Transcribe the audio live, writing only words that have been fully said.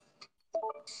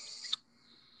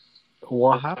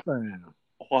What happened?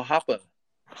 What happened?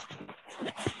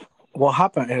 What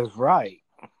happened is right.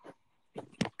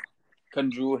 Can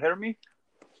you hear me?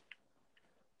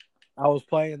 I was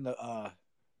playing the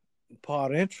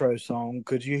pod intro song.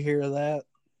 Could you hear that?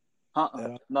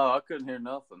 No, I couldn't hear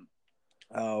nothing.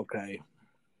 Oh, okay.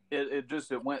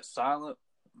 It went silent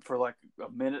for like a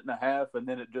minute and a half, and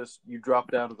then you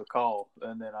dropped out of the call,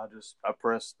 and then I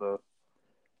pressed the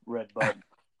red button.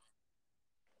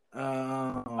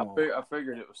 Oh, I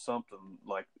figured it was something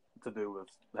like to do with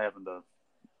having to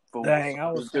fool. dang!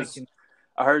 I was thinking.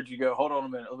 I heard you go, hold on a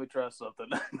minute, let me try something.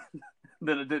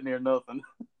 Then I didn't hear nothing.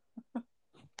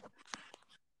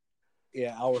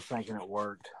 Yeah, I was thinking it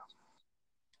worked.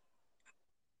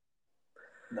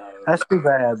 No, that's too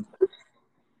bad.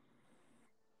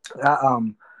 I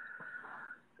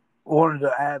wanted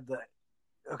to add that.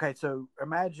 Okay, so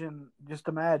imagine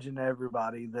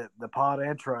everybody that the pod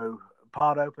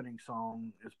opening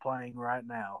song is playing right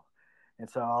now, and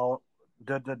so I'll.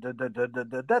 is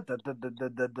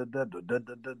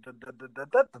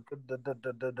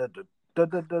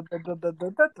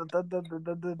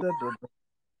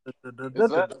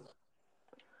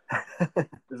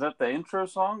that the intro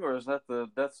song, or is that the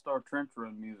Death Star Trench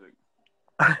Run music?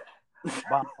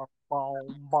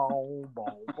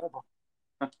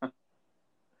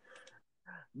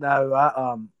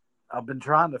 No, I've been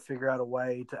trying to figure out a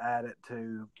way to add it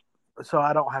to, so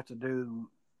I don't have to do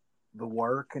the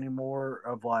work anymore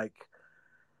of like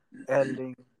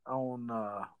editing on,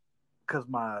 because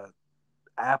my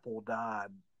Apple died,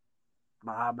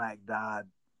 my iMac died.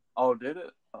 Oh, did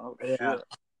it? Oh, yeah.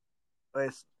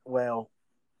 Shit.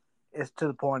 It's to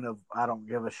the point of I don't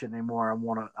give a shit anymore. I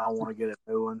want to get it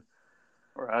new one.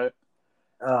 Right.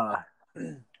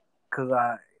 Because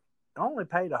I only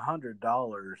paid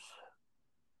 $100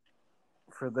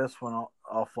 for this one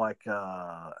off like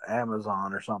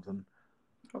Amazon or something.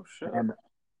 Oh shit! And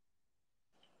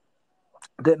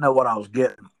didn't know what I was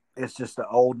getting. It's just the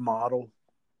old model,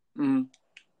 and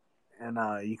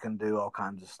you can do all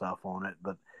kinds of stuff on it.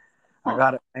 But I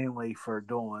got it mainly for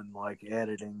doing like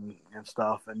editing and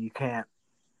stuff, and you can't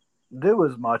do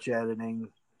as much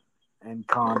editing and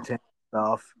content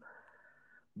stuff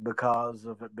because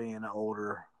of it being an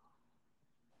older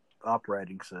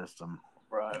operating system.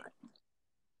 Right.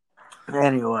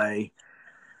 Anyway,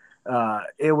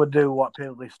 it would do what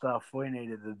piddly stuff we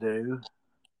needed to do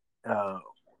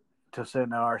to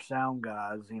send to our sound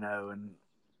guys, and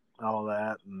all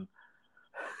that. And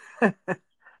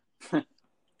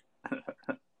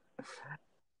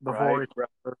before we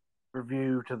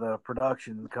review to the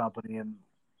production company, and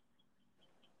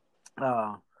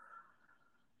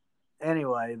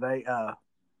anyway, they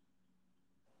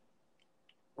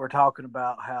were talking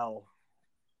about how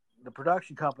the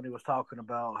production company was talking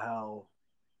about how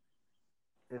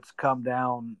it's come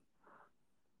down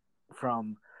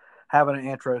from having an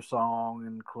intro song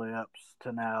and clips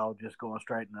to now just going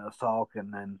straight into us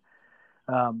talking. And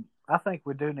I think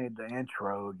we do need the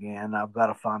intro again. I've got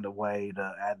to find a way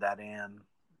to add that in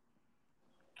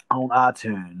on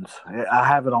iTunes. I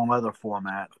have it on other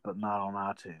formats, but not on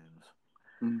iTunes.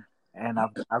 Mm. And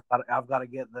I've got to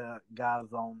get the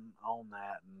guys on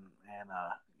that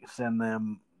and send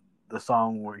them the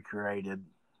song I created.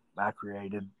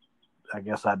 I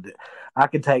guess I did. I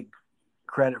could take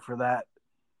credit for that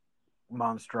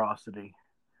monstrosity.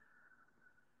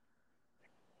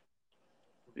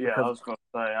 Yeah, I was going to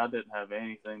say I didn't have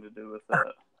anything to do with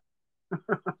that.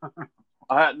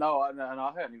 I hadn't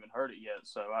even heard it yet,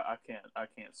 so I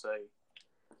can't say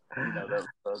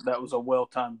that was a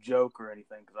well-timed joke or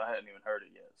anything because I hadn't even heard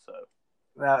it yet. So,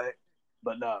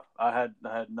 but no, I had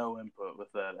no input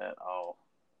with that at all.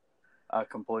 I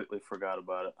completely forgot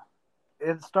about it.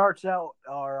 It starts out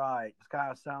all right. It kind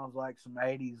of sounds like some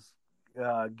 80s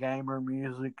gamer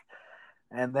music,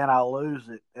 and then I lose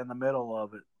it in the middle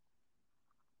of it.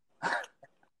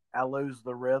 I lose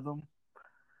the rhythm,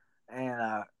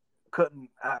 and couldn't.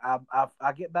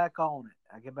 I get back on it.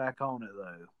 I get back on it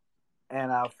though,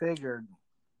 and I figured,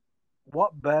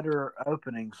 what better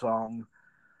opening song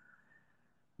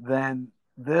than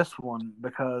this one?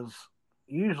 Because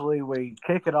usually we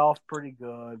kick it off pretty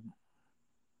good,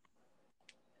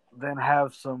 then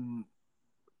have some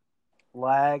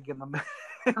lag in the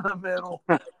in the middle,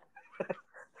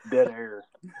 dead air,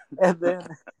 and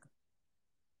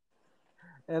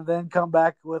then come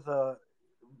back with a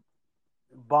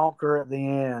bonker at the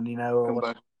end, come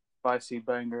back spicy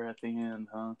banger at the end,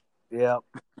 huh? Yep.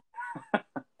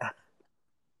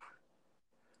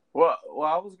 Well,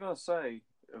 I was gonna say,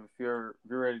 if you're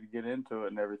ready to get into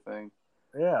it and everything,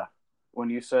 yeah. When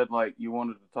you said like you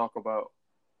wanted to talk about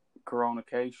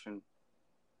coronacation.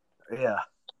 Yeah.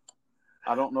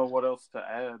 I don't know what else to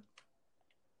add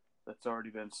that's already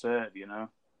been said, you know?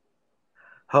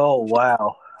 Oh,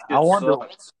 wow. It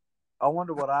sucks. I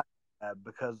wonder what I had,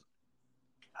 because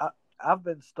I've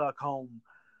been stuck home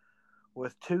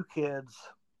with 2 kids.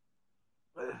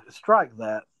 Strike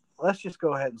that. Let's just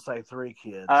go ahead and say 3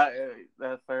 kids.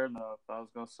 That's fair enough. I was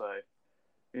going to say,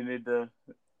 you need to,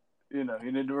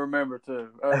 you need to remember too,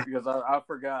 because I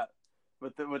forgot.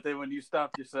 But then when you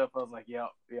stopped yourself, I was like, yeah,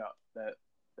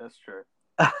 that's true.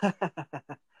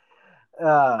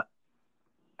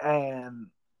 And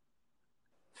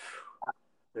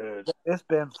Dude, it's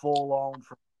been full on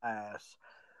for ass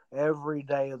every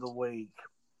day of the week.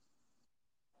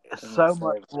 So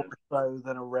much more so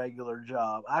than a regular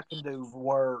job. I can do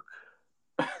work.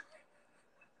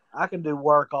 I can do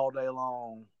work all day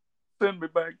long. Send me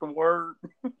back to work.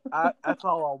 That's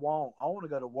all I want. I want to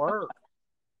go to work.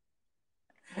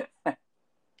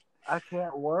 I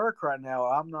can't work right now.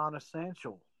 I'm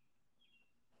non-essential.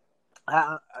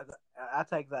 I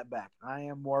take that back. I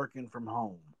am working from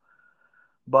home,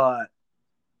 but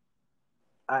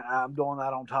I'm doing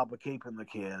that on top of keeping the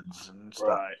kids and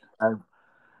stuff. Right.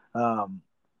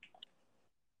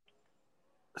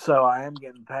 So I am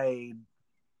getting paid,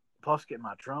 plus getting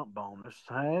my Trump bonus.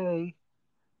 Hey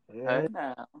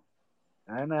now.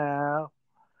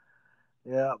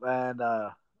 Yep, and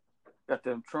got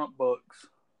them Trump bucks.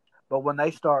 But when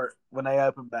they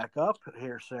open back up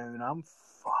here soon, I'm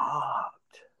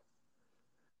fucked.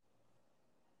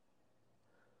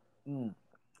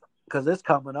 Because it's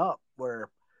coming up where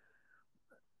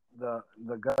the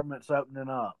government's opening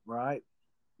up, right?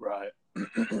 Right.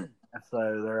 And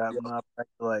so they're opening up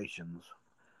regulations.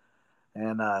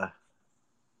 And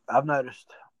I've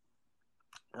noticed,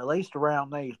 at least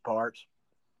around these parts,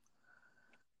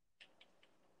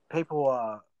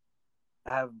 people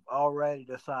have already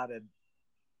decided,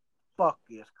 fuck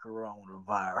this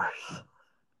coronavirus.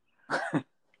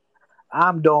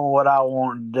 I'm doing what I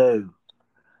want to do.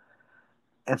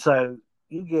 And so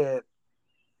you get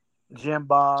Jim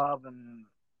Bob and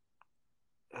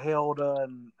Hilda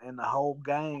and the whole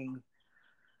gang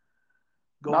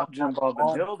going. Not Jim Bob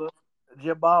and Hilda.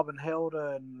 Jim Bob and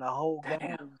Hilda and the whole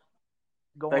gang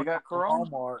going. They got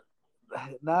corona. Walmart.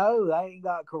 No, they ain't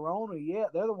got corona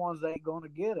yet. They're the ones that ain't going to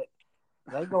get it.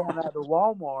 They going out to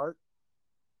Walmart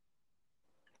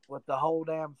with the whole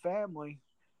damn family.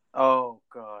 Oh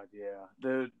God, yeah,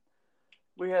 dude.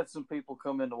 We had some people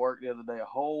come into work the other day. A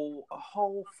whole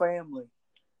family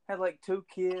had like 2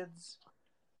 kids,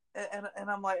 and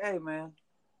I'm like, hey man,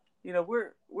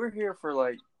 we're here for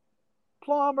like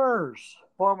plumbers,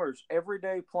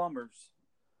 everyday plumbers.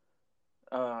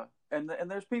 And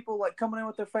there's people like coming in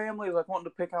with their families, like wanting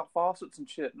to pick out faucets and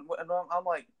shit, and I'm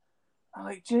like,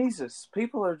 Jesus,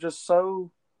 people are just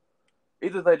so,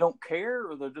 either they don't care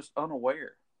or they're just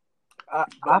unaware. I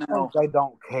think they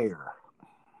don't care.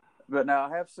 But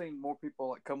now I have seen more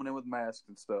people like coming in with masks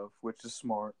and stuff, which is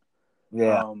smart.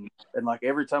 Yeah. And like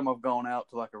every time I've gone out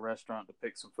to like a restaurant to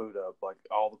pick some food up, like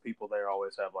all the people there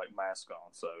always have like masks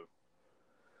on. So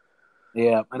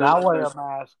yeah, and I wear a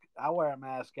mask. I wear a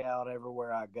mask out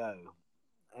everywhere I go,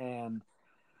 and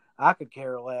I could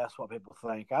care less what people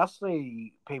think. I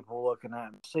see people looking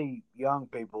at me, see young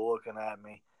people looking at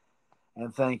me,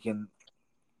 and thinking,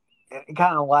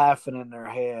 kind of laughing in their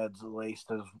heads, at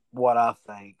least, is what I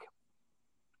think.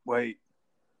 Wait,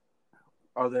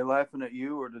 are they laughing at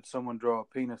you, or did someone draw a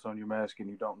penis on your mask and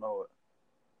you don't know it?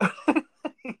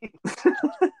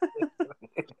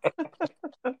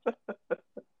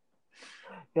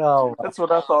 Oh, that's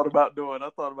what I thought about doing. I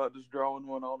thought about just drawing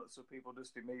one on it so people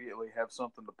just immediately have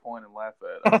something to point and laugh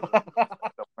at. I'm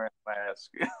wearing a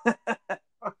mask.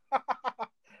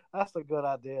 That's a good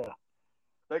idea.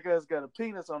 That guy's got a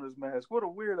penis on his mask. What a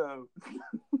weirdo.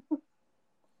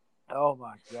 Oh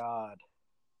my God.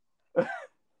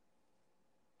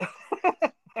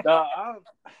 No,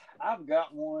 I've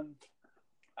got one.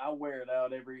 I wear it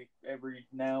out every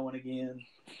now and again,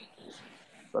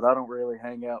 but I don't really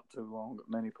hang out too long at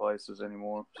many places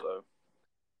anymore. So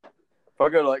if I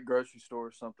go to like grocery store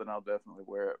or something, I'll definitely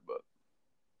wear it. But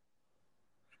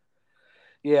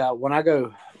yeah, when I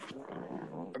go,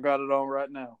 I got it on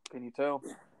right now. Can you tell?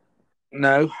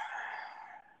 No,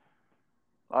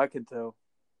 I can tell.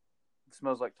 It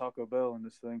smells like Taco Bell in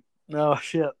this thing. No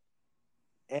shit.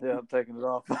 Yeah, I'm taking it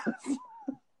off.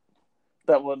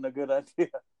 That wasn't a good idea.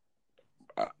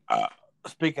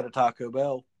 Speaking of Taco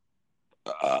Bell,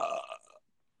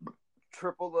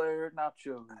 triple layer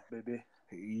nachos, baby.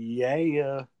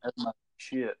 Yeah. That's my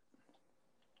shit.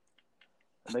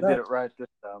 And they did it right this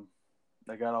time.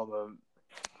 They got all the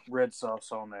red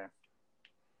sauce on there.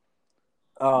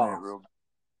 Oh, Man, real.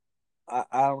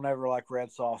 I don't ever like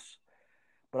red sauce,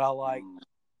 but I like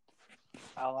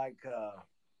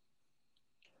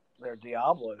their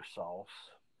Diablo sauce.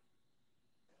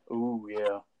 Ooh,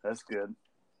 yeah, that's good.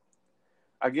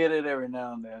 I get it every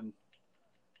now and then.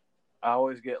 I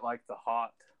always get like the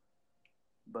hot,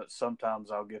 but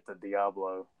sometimes I'll get the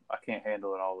Diablo. I can't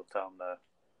handle it all the time though.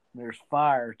 There's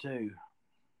fire too.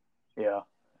 Yeah,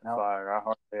 Now, fire. I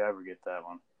hardly ever get that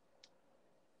one.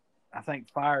 I think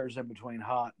fire is in between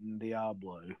hot and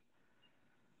Diablo,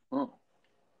 Oh,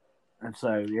 and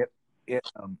so it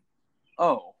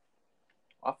oh,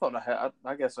 I thought I had.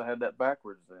 I guess I had that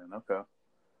backwards then. Okay,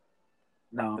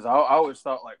 no, because I always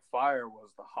thought like fire was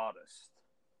the hottest.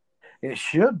 it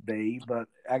should be, but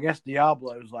I guess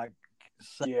Diablo's like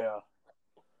Yeah,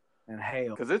 and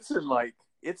hell. because it's in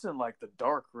like the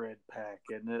dark red pack,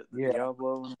 isn't it? The Yeah,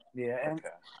 Diablo. yeah, and Okay,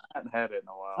 I hadn't had it in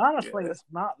a while. honestly, Yeah, it's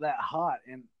not that hot,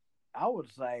 and I would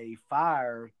say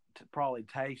fire probably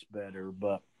tastes better,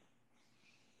 but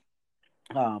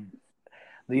um,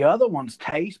 the other ones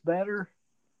taste better,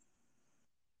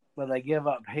 but they give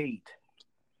up heat.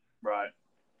 right.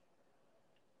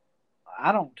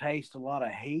 I don't taste a lot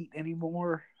of heat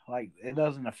anymore. Like it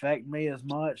doesn't affect me as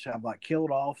much. I've like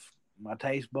killed off my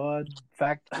taste bud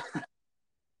fact,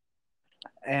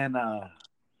 and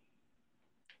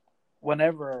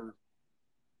whenever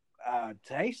I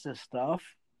taste this stuff,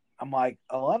 I'm like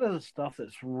a lot of the stuff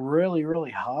that's really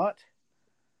really hot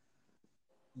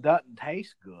doesn't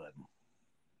taste good.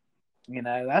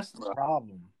 That's the Right.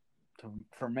 problem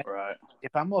for me. Right.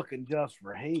 If I'm looking just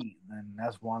for heat, then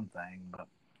that's one thing. But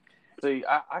See,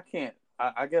 I can't.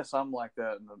 I guess I'm like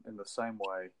that in the same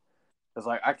way. Because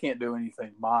like I can't do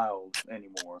anything mild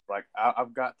anymore. Like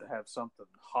I've got to have something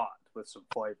hot with some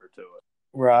flavor to it.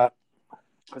 right,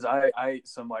 Because I ate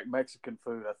some like Mexican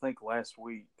food. I think last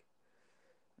week.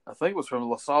 I think it was from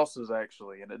La Salsa's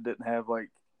actually, and it didn't have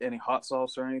like any hot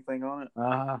sauce or anything on it.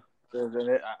 I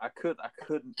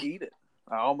couldn't eat it.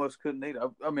 I almost couldn't eat it.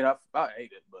 I mean, I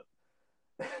ate it,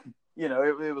 but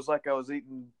it was like I was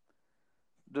eating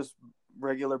just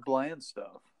regular bland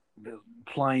stuff.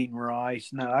 plain rice.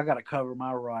 No, I got to cover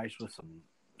my rice with some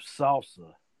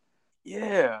salsa.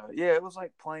 Yeah, yeah, it was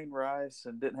like plain rice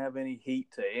and didn't have any heat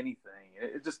to anything.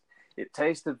 It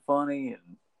tasted funny,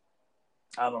 and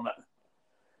I don't know.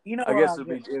 You know I what guess I'll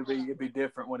get? it'd be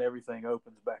different when everything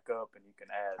opens back up and you can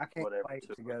add I can't whatever wait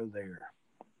to to it. go there.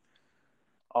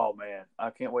 Oh man, I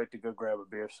can't wait to go grab a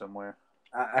beer somewhere.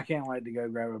 I can't wait to go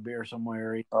grab a beer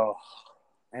somewhere. Oh,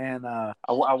 And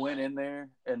I went in there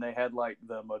and they had like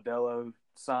the Modelo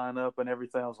sign up and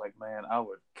everything. I was like, man, I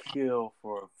would kill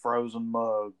for a frozen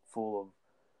mug full of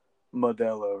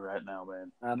Modelo right now,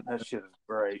 man. That shit is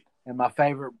great. and my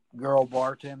favorite girl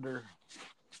bartender,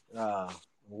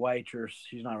 waitress.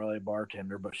 She's not really a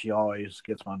bartender, but she always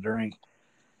gets my drink.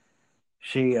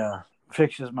 She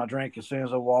fixes my drink as soon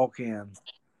as I walk in,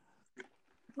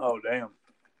 Oh damn.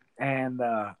 and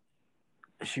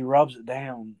she rubs it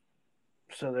down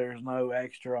so there's no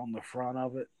extra on the front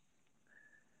of it.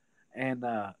 And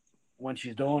when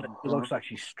she's doing it, it Uh-huh. looks like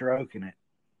she's stroking it.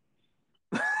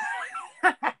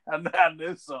 I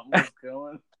knew something was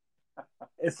coming.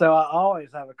 And so I always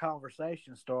have a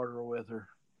conversation starter with her.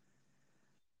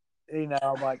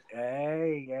 I'm like,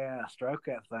 hey, yeah, stroke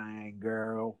that thing,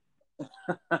 girl.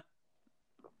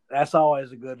 That's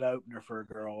always a good opener for a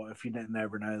girl if you didn't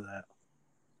ever know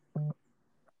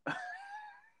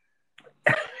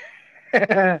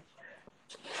that.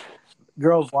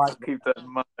 Girls like I'll keep that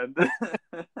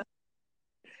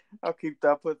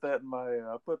in mind.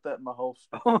 I'll put that in my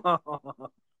holster.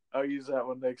 I'll use that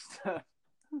one next time.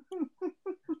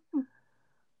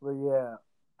 But yeah,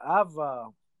 I've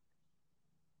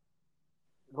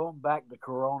going back to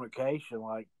coronacation,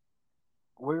 like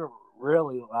we're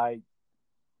really like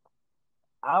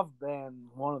I've been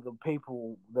one of the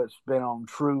people that's been on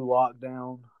true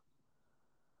lockdown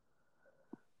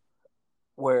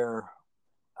where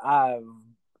I've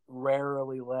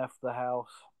rarely left the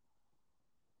house,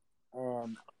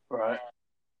 and Right.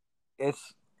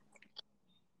 it's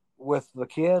with the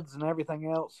kids and everything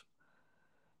else,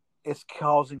 it's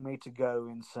causing me to go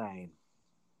insane.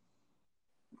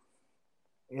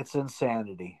 It's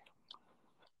insanity.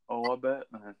 Oh, I bet,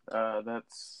 man.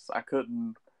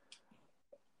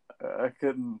 I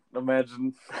couldn't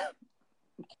imagine.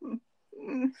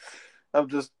 I'm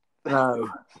just. No,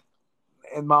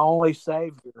 and my only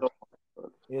savior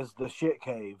is the shit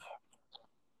cave.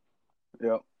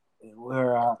 Yep,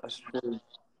 Where that's true.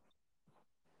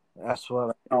 that's what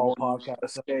I Your call one podcast.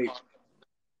 escape.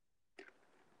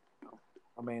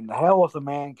 I mean, the hell with the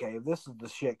man cave. This is the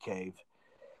shit cave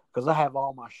because I have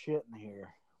all my shit in here.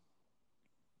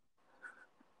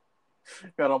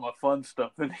 Got all my fun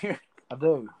stuff in here. I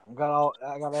do. I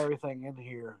got everything in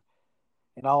here,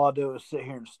 and all I do is sit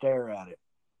here and stare at it.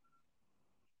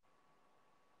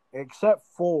 Except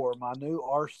for my new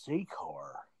RC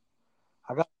car.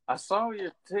 I saw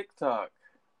your TikTok.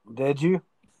 Did you?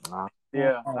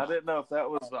 Yeah, I didn't know if that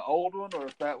was the old one or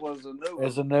if that was a new one.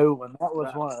 It's a new one. That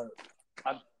was one.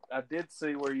 I did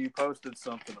see where you posted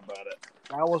something about it.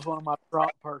 That was one of my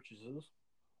truck purchases.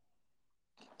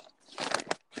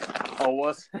 Oh,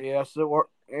 was it? Yes, it were.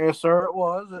 Yes, sir. It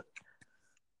was.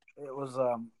 It was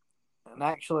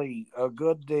actually a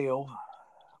good deal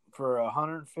for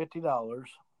 $150.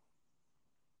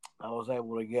 I was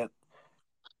able to get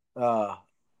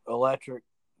electric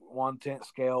 1/10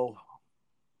 scale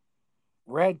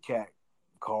Red Cat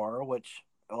car, which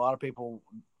a lot of people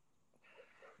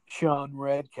shun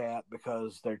Red Cat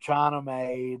because they're China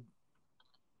made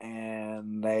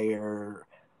and they are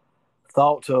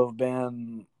thought to have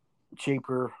been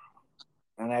cheaper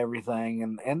and everything,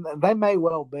 and they may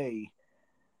well be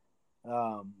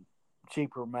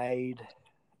cheaper made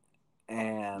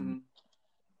and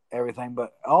everything,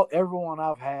 but everyone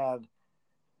I've had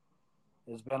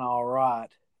has been all right.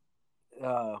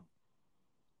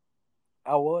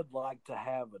 I would like to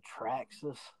have a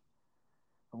Traxxas,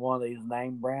 one of these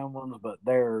name brand ones, but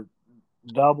they're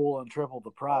double and triple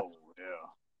the price. Oh yeah,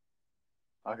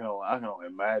 I can only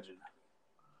imagine.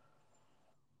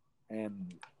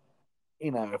 And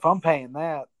if I'm paying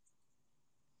that,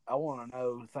 I want to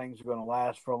know things are going to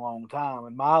last for a long time.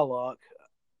 And my luck,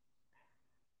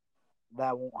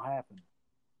 that won't happen.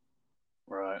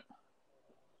 Right.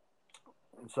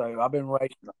 And so I've been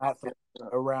racing that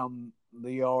around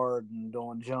the yard and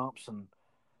doing jumps and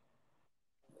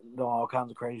doing all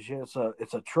kinds of crazy shit.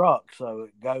 It's a truck, so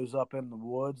it goes up in the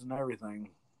woods and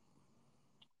everything.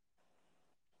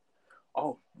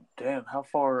 Oh damn! How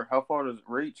far does it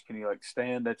reach? Can you like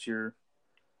stand at your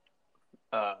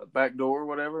back door or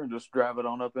whatever and just drive it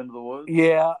on up into the woods?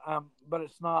 Yeah, but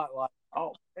it's not like.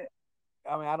 Oh, man.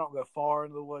 I mean, I don't go far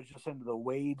into the woods, just into the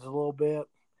weeds a little bit.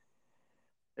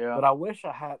 Yeah. But I wish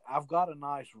I had. I've got a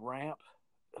nice ramp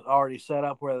already set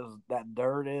up where that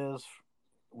dirt is,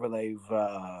 where they've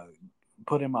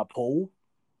put in my pool.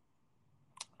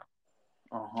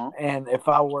 And if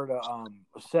I were to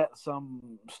set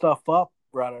some stuff up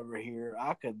right over here,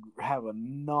 I could have a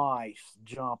nice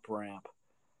jump ramp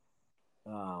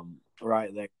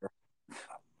right there.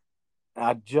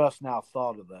 I just now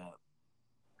thought of that.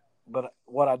 But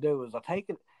what I do is I take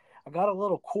it. I got a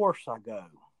little course I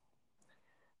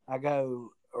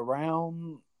go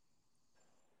around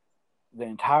the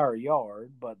entire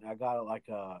yard, but I got it like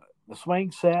the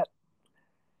swing set.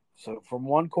 So from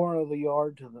one corner of the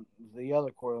yard to the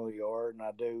other corner of the yard, and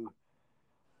I do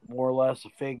more or less a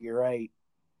figure eight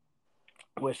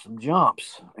with some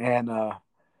jumps. And I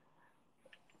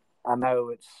know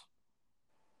it's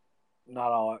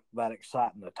not all that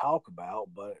exciting to talk about,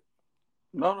 but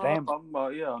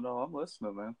I'm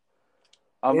listening, man.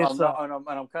 I'm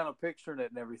kind of picturing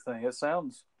it and everything. It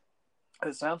sounds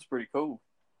pretty cool.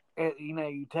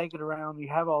 You take it around, you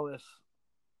have all this.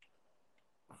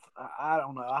 I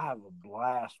don't know. I have a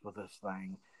blast with this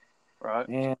thing, right?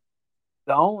 And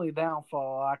the only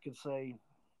downfall I could say,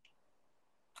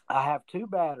 I have 2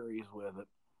 batteries with it.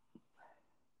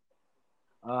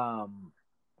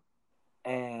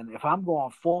 And if I'm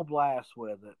going full blast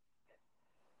with it,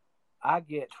 I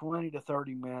get 20 to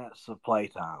 30 minutes of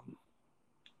playtime.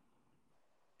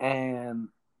 And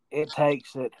it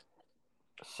takes it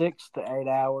 6 to 8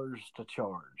 hours to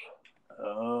charge.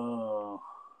 Oh.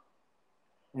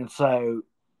 And so,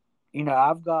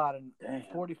 I've got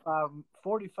 40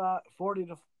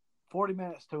 to 40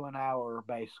 minutes to an hour,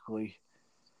 basically,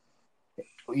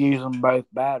 using both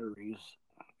batteries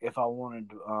if I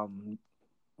wanted to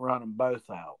run them both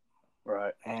out.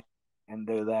 Right. And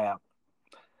do that.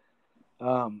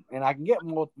 And I can get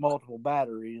multiple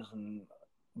batteries and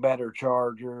better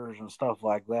chargers and stuff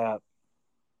like that.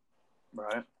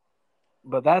 Right.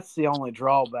 But that's the only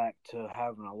drawback to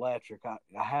having electric. I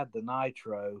had the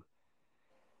Nitro.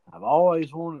 I've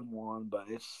always wanted one, but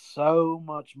it's so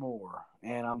much more.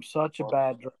 And I'm such a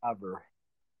bad driver.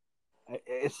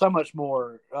 It's so much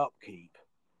more upkeep.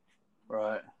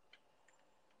 Right.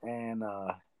 And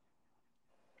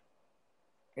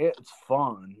it's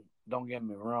fun. Don't get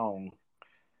me wrong.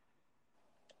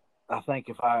 I think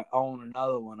if I own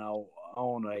another one, I'll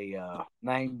own a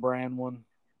name brand one,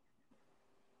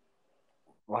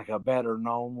 like a better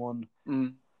known one,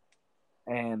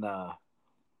 and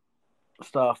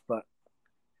stuff. But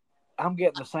I'm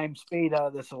getting the same speed out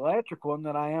of this electric one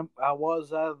that I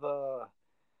was out of the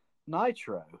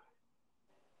nitro,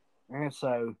 and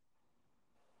so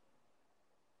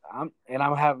I'm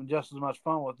having just as much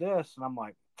fun with this, and I'm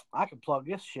like, I can plug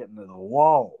this shit into the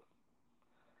wall.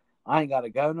 I ain't got to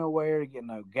go nowhere to get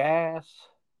no gas.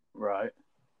 Right.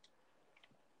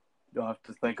 Don't have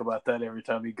to think about that every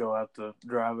time you go out to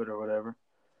drive it or whatever.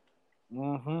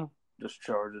 Mm-hmm. Just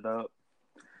charge it up.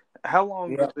 How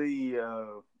long Yeah.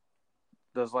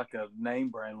 does like a name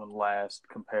brand one last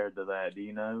compared to that? Do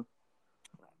you know?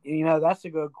 That's a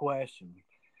good question.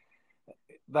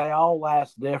 They all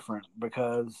last different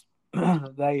because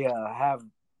they have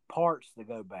parts that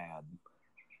go bad.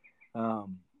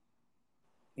 Um,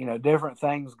 different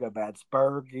things go bad.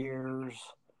 Spur gears,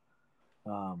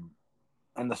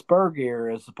 and the spur gear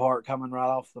is the part coming right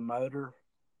off the motor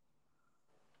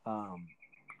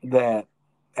that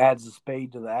adds the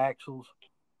speed to the axles,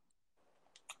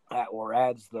 or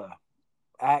adds the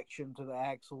action to the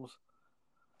axles.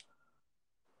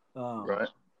 Right.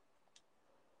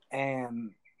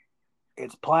 And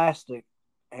it's plastic,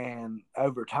 and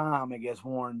over time it gets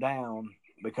worn down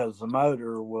because the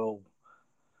motor will.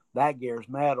 That gear's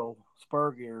metal,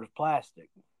 spur gear is plastic.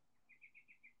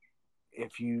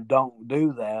 If you don't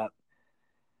do that,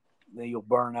 then you'll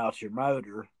burn out your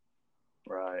motor.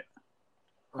 Right.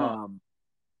 Huh.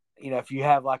 If you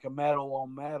have like a metal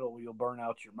on metal, you'll burn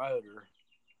out your motor.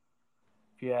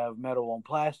 If you have metal on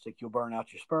plastic, you'll burn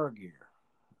out your spur gear.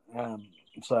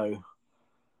 So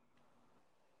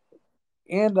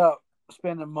end up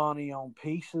spending money on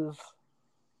pieces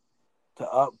to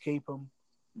upkeep them.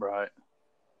 Right.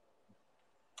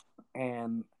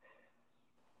 And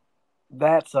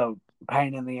that's a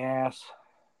pain in the ass.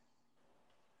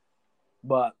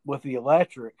 But with the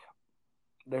electric,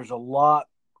 there's a lot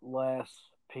less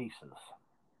pieces.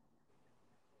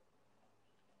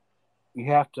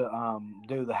 You have to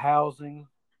do the housing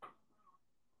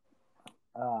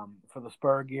for the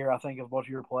spur gear. I think of what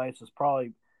your place is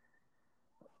probably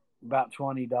about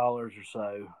 $20 or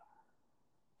so.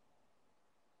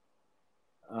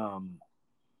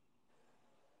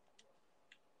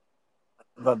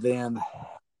 But then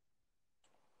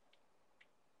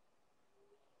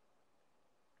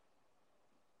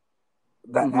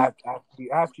that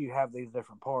after you have these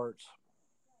different parts,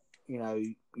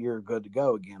 you're good to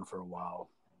go again for a while.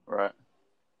 Right.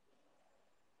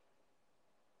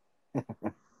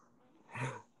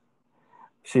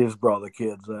 She just brought the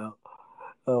kids out.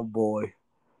 Oh boy.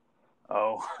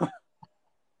 Oh.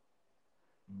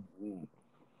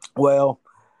 Well,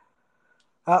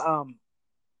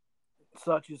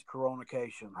 such is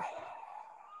coronacation.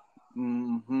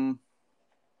 Mm-hmm.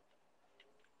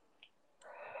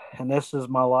 And this is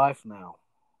my life now.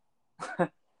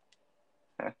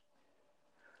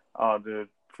 Oh, dude,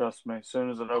 trust me. As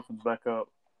soon as it opens back up,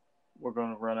 we're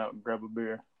gonna run out and grab a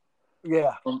beer.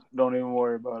 Yeah. Don't even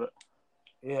worry about it.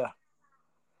 Yeah.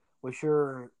 We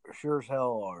sure as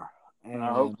hell are. And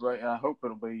I hope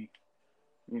it'll be,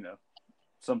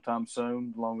 sometime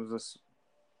soon. As long as this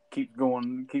keeps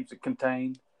going, keeps it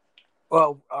contained.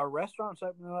 Well, our restaurant's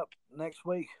opening up next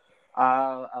week.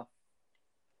 I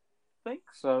think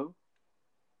so.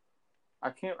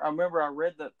 I remember I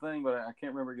read that thing, but I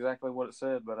can't remember exactly what it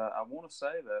said. But I want to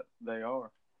say that they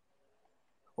are.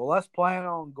 Well, let's plan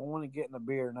on going and getting a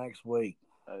beer next week.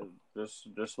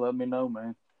 Just let me know,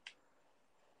 man.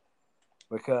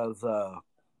 Because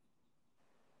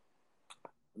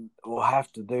we'll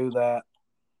have to do that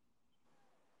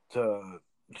to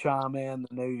chime in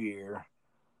the new year.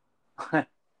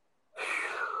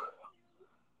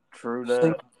 True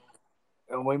that.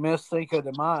 And we missed Cinco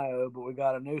de Mayo, but we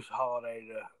got a new holiday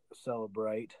to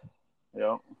celebrate.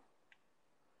 Yep.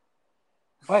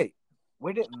 Wait,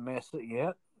 we didn't miss it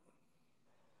yet.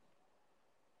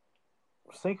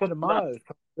 Cinco de Mayo is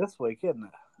this week, isn't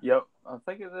it? Yep. I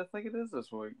think it is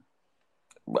this week.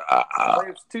 I think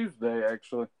it's Tuesday,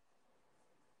 actually.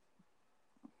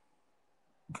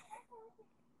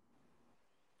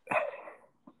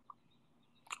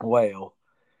 Well,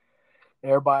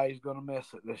 everybody's going to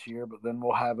miss it this year, but then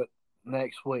we'll have it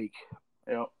next week.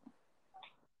 Yep.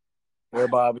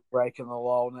 Everybody will be breaking the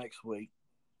law next week.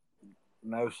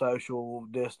 No social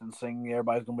distancing.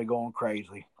 Everybody's going to be going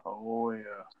crazy. Oh, yeah.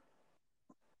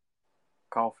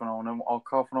 Coughing on them, all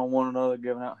coughing on one another,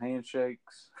 giving out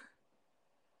handshakes.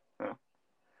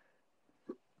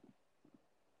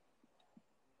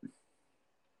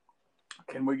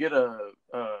 Can we get a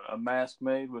mask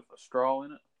made with a straw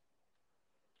in it?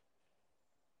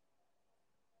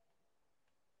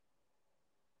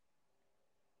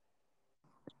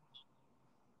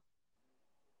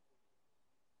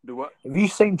 Do what? Have you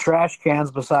seen trash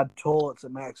cans beside toilets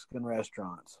at Mexican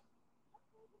restaurants?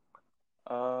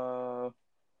 Uh,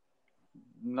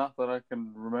 Not that I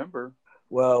can remember.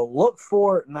 Well, look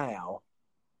for it now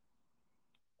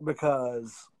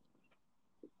because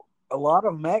a lot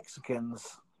of Mexicans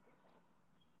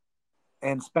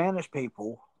and Spanish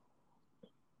people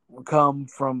come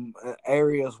from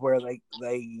areas where they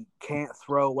can't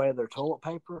throw away their toilet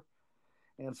paper.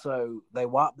 And so they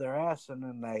wipe their ass and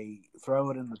then they throw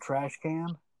it in the trash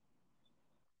can.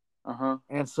 Uh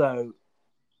And so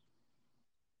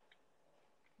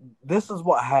this is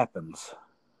what happens.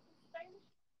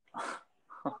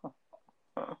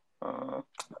 huh.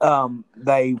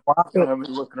 They wipe Gonna it. have me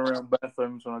looking around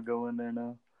bathrooms when I go in there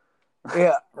now.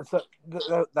 Yeah. So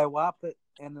they wipe it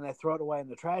and then they throw it away in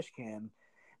the trash can.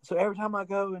 So every time I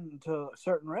go into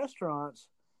certain restaurants,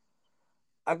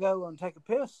 I go and take a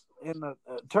piss in the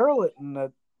toilet,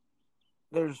 and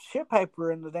there's shit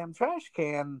paper in the damn trash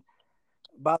can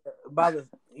by the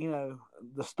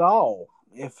the stall.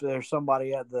 If there's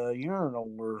somebody at the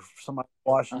urinal or somebody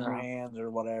washing their Uh-huh. hands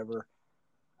or whatever,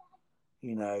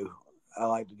 you know, I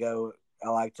like to go. I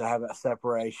like to have that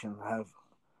separation. Have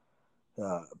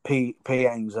pee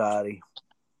anxiety.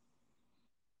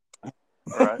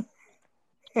 Right.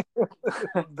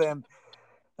 Then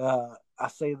I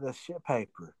see the shit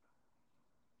paper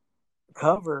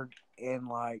covered in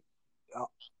like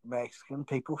Mexican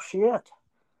people shit,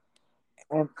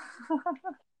 and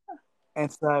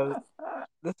and so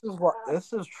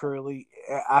this is truly.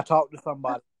 I talked to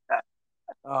somebody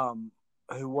um,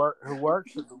 who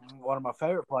works at one of my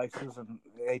favorite places, and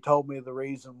they told me the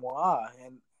reason why,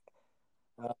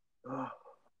 uh,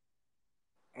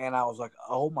 and I was like,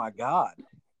 oh my god,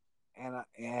 and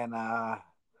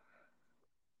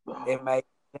it made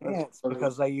That's sense funny.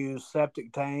 because they use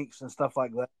septic tanks and stuff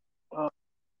like that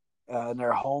in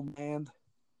their homeland,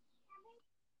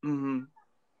 Mm-hmm.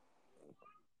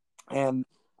 and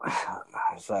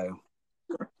so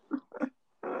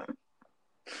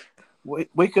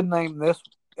we could name this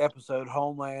episode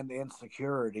Homeland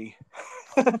Insecurity.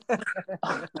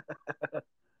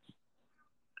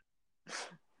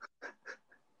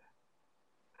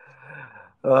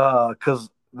 Because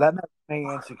that makes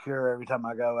me insecure every time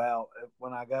I go out.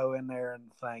 When I go in there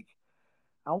and think,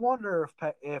 I wonder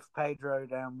if Pedro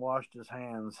damn washed his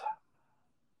hands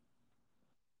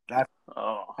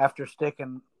Oh, after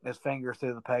sticking his finger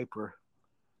through the paper.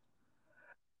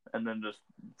 and then just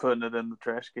putting it in the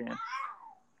trash can.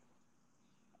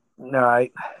 All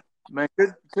right. Man,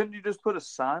 couldn't you just put a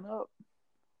sign up?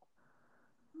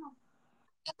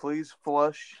 Please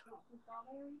flush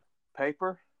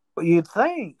paper. Well, you'd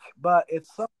think, but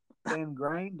it's something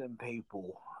ingrained in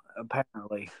people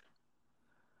apparently,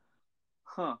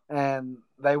 Huh. and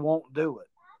they won't do it.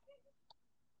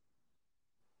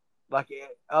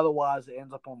 Otherwise, it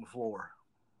ends up on the floor.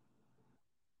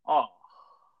 Oh.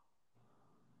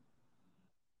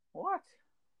 What?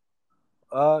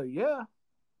 Yeah,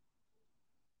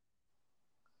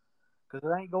 because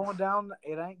it ain't going down.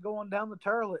 It ain't going down the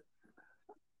toilet.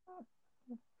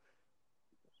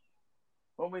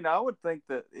 Well, I mean, I would think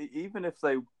that even if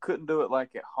they couldn't do it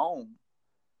like at home,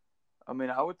 I mean,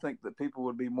 I would think that people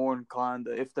would be more inclined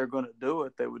to, if they're going to do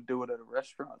it, they would do it at a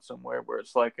restaurant somewhere where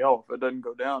it's like, oh, if it doesn't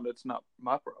go down, it's not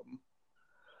my problem.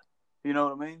 You know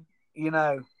what I mean? You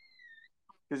know,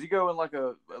 Because you go in like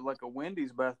a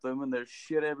Wendy's bathroom and there's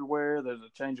shit everywhere. There's a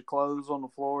change of clothes on the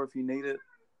floor if you need it.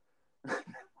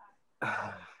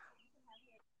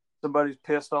 Somebody's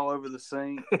pissed all over the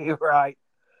sink. you're right.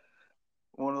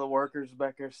 One of the workers is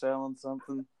back there selling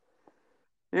something.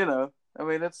 You know, I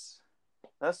mean, that's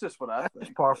just what I That's just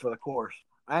think. par for the course.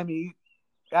 I mean,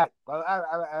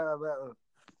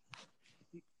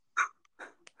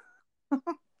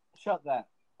 shut that.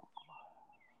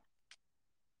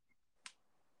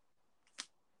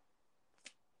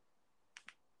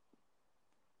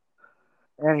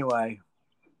 Anyway,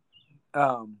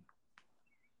 um,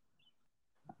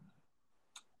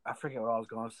 I forget what I was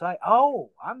going to say.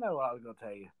 Oh, I know what I was going to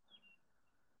tell you.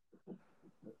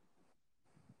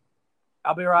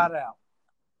 I'll be right out.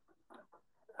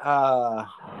 Uh,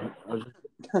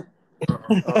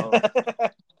 Uh,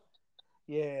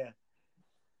 yeah.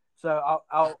 So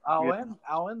yeah.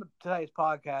 I'll end today's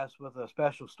podcast with a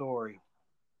special story.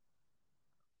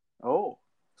 Oh,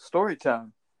 story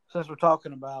time. Since we're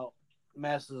talking about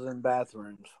messes in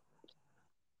bathrooms,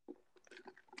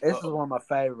 this is Uh-oh. one of my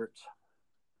favorites.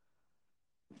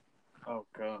 Oh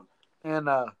God. And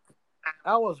I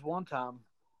was one time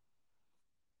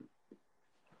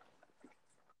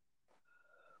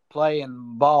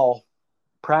playing ball,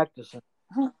 practicing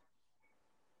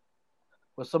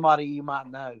with somebody you might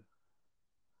know.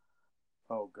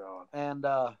 Oh God. And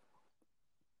I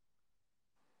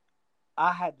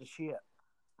had to shit.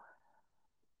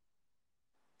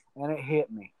 And it hit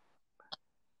me.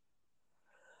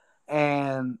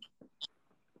 And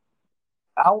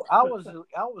I was a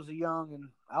young, and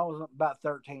I was about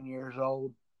 13 years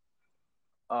old.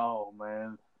 Oh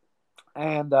man.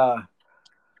 And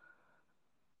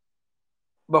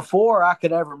before I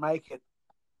could ever make it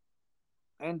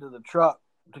into the truck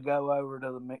to go over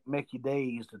to the Mickey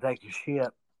D's to take a shit,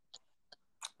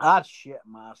 I'd shit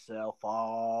myself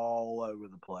all over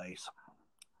the place.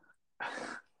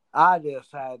 I just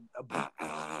had,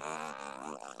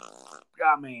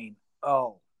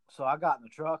 so I got in the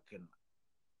truck and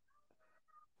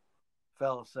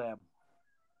fella said,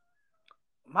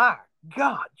 "My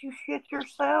God, you shit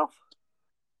yourself?"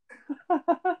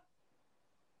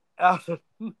 I said,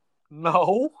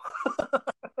 "No."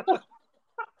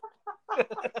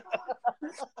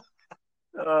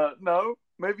 No,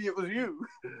 maybe it was you.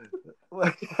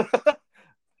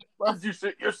 Did you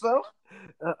shit yourself?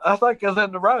 I think I was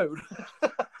in the road.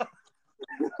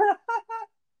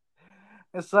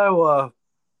 And so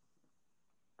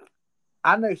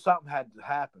I knew something had to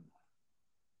happen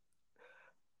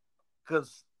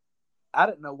because I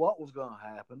didn't know what was going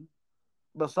to happen,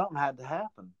 but something had to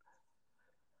happen.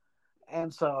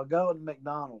 And so I go to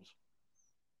McDonald's.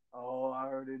 Oh, I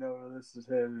already know where this is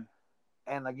headed.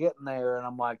 And I get in there and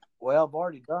I'm like, well, I've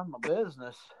already done my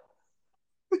business.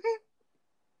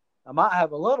 I might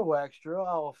have a little extra.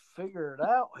 I'll figure it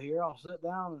out here. I'll sit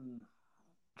down and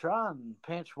try and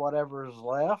pinch whatever's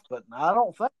left, but I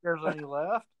don't think there's any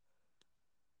left.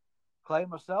 Claim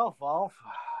myself off.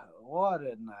 What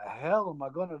in the hell am I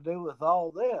going to do with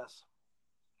all this?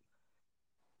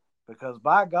 Because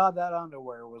by God, that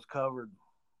underwear was covered.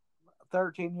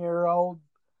 13-year-old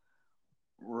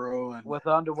ruined with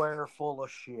underwear full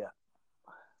of shit.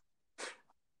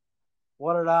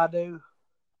 What did I do?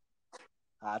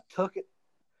 I took it.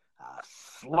 I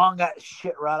slung that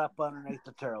shit right up underneath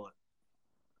the toilet.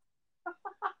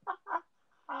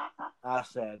 I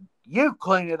said, "You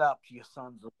clean it up, you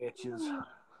sons of bitches."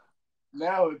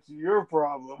 Now it's your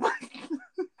problem.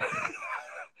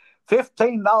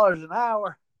 $15 an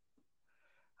hour.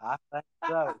 I think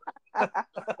so.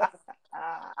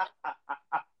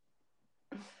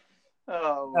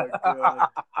 Oh my God.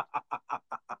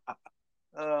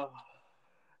 Oh.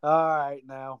 All right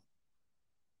now.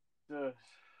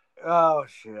 Oh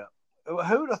shit.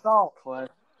 Who'd have thought?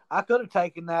 I could have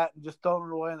taken that and just thrown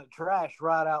it away in the trash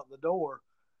right out the door.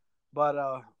 But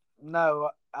no,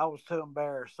 I was too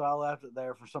embarrassed, so I left it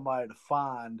there for somebody to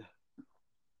find.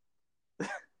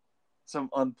 Some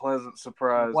unpleasant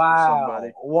surprise for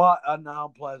somebody. What an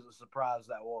unpleasant surprise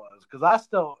that was. Because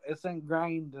it's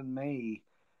ingrained in me,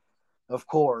 of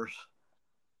course.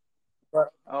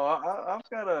 But, I've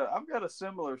got a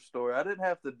similar story. I didn't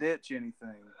have to ditch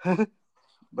anything.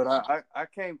 But I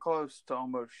came close to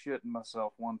almost shitting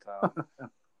myself one time.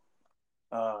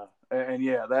 And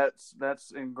yeah,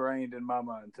 that's ingrained in my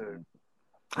mind too.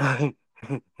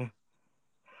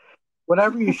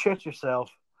 Whenever you shit yourself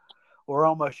or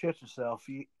almost shit yourself,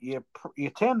 you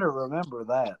tend to remember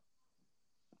that.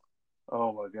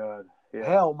 Oh my God! Yeah.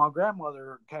 Hell, my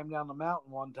grandmother came down the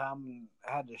mountain one time and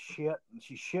had to shit, and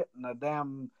she shit in a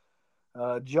damn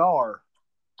jar.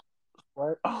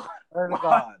 Swear to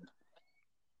God.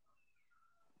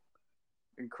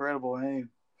 Incredible aim.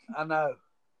 I know.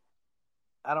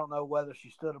 I don't know whether she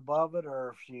stood above it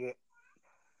or if she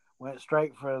went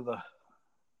straight for the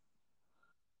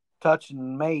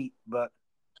touching meat, but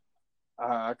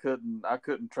I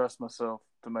couldn't trust myself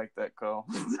to make that call.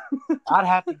 I'd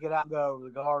have to get out and go over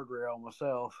the guardrail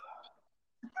myself.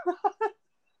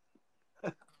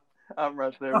 I'm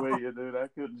right there with you, dude. I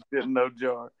couldn't shit in no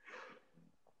jar.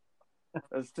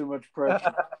 That's too much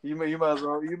pressure. You might as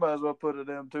well put a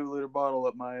damn 2-liter bottle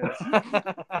up my ass.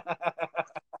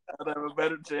 I'd have a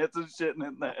better chance of shitting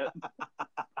in that.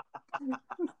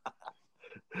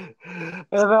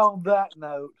 And on that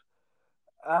note,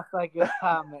 I think it's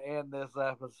time to end this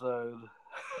episode.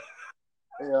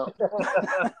 Yeah.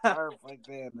 Perfect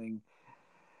ending.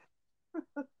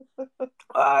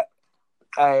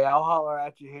 Hey, I'll holler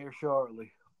at you here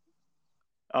shortly.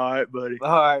 All right, buddy.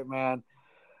 All right, man.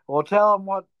 Well, tell them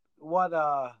what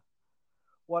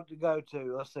to go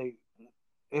to. Let's see.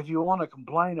 If you want to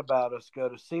complain about us, go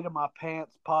to Seat of My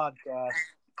Pants Podcast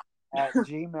at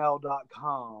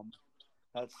gmail.com.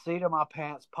 That's Seat of My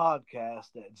Pants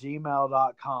Podcast at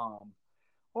gmail.com.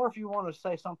 Or if you want to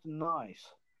say something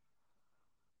nice,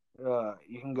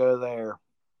 you can go there.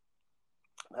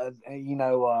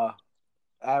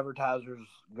 advertisers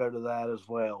go to that as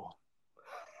well.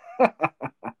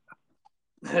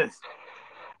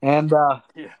 And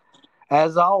Yeah.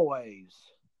 as always,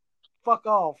 fuck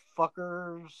off,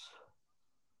 fuckers.